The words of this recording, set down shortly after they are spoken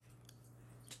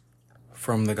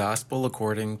From the Gospel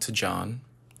according to John,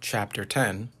 chapter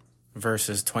 10,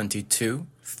 verses 22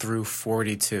 through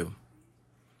 42.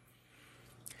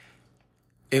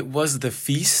 It was the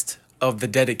feast of the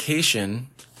dedication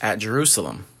at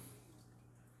Jerusalem.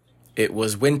 It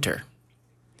was winter,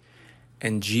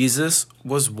 and Jesus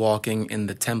was walking in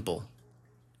the temple,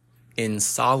 in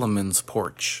Solomon's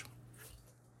porch.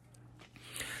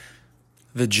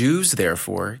 The Jews,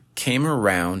 therefore, came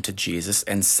around to Jesus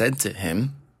and said to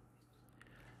him,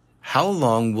 "How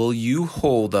long will you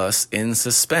hold us in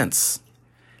suspense?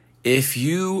 If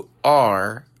you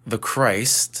are the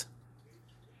Christ,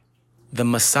 the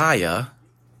Messiah,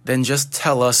 then just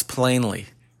tell us plainly."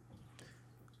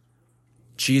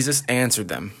 Jesus answered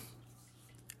them,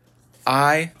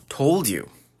 "I told you,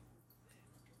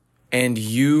 and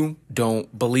you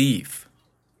don't believe.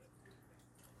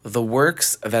 The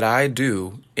works that I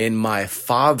do in my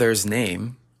Father's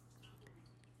name,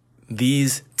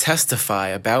 these testify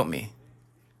about me.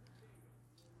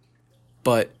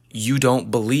 But you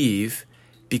don't believe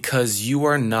because you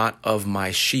are not of my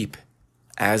sheep,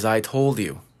 as I told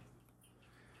you.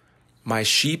 My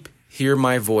sheep hear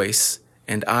my voice,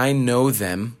 and I know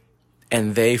them,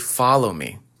 and they follow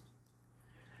me.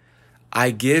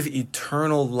 I give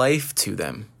eternal life to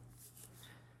them.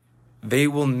 They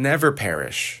will never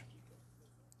perish,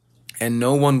 and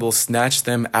no one will snatch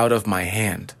them out of my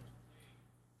hand.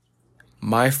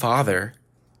 My Father,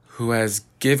 who has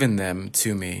given them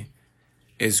to me,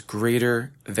 is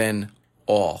greater than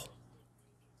all.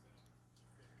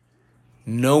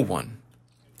 No one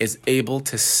is able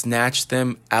to snatch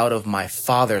them out of my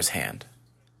Father's hand.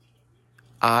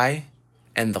 I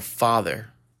and the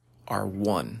Father are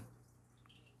one."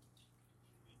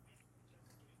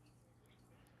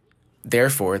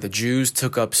 Therefore the Jews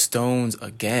took up stones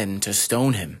again to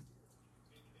stone him.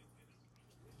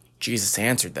 Jesus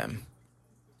answered them,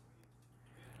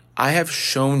 "I have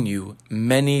shown you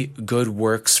many good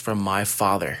works from my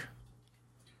Father.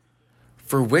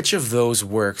 For which of those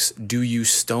works do you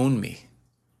stone me?"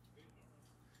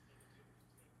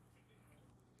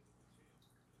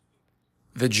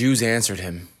 The Jews answered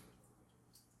him,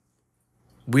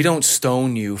 "We don't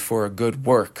stone you for a good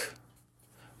work,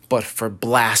 but for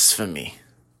blasphemy,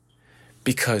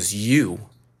 because you,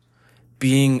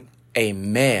 being a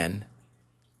man,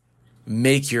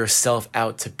 make yourself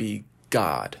out to be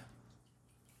God."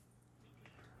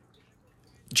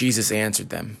 Jesus answered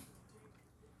them,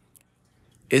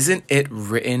 "Isn't it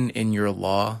written in your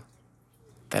law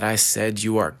that I said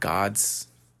you are gods?"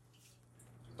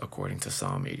 According to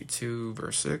Psalm 82,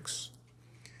 verse 6.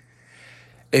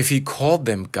 If he called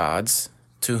them gods,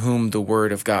 to whom the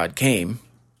word of God came,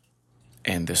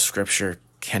 and the scripture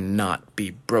cannot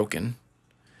be broken,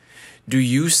 do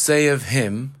you say of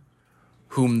him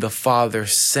whom the Father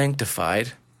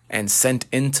sanctified and sent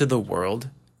into the world,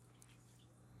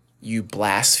 "You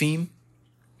blaspheme,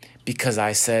 because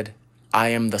I said, I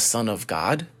am the Son of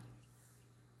God"?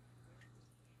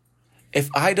 If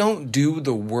I don't do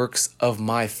the works of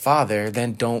my Father,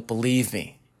 then don't believe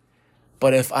me.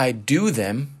 But if I do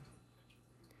them,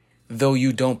 though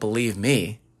you don't believe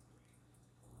me,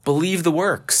 believe the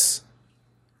works,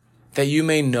 that you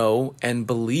may know and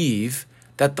believe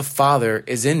that the Father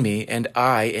is in me and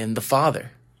I in the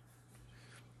Father.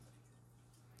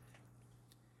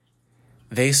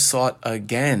 They sought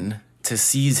again to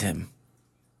seize him,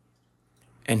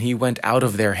 and he went out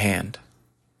of their hand.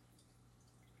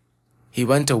 He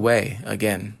went away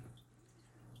again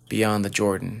beyond the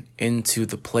Jordan into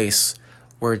the place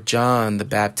where John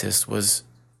the Baptist was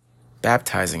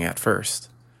baptizing at first,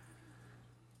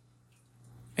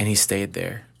 and he stayed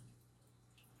there.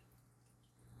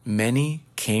 Many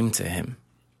came to him.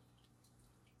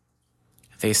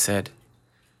 They said,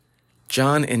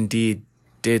 "John indeed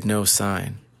did no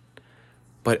sign,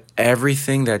 but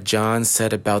everything that John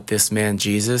said about this man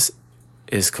Jesus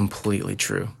is completely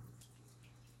true."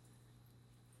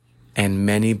 And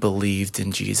many believed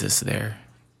in Jesus there.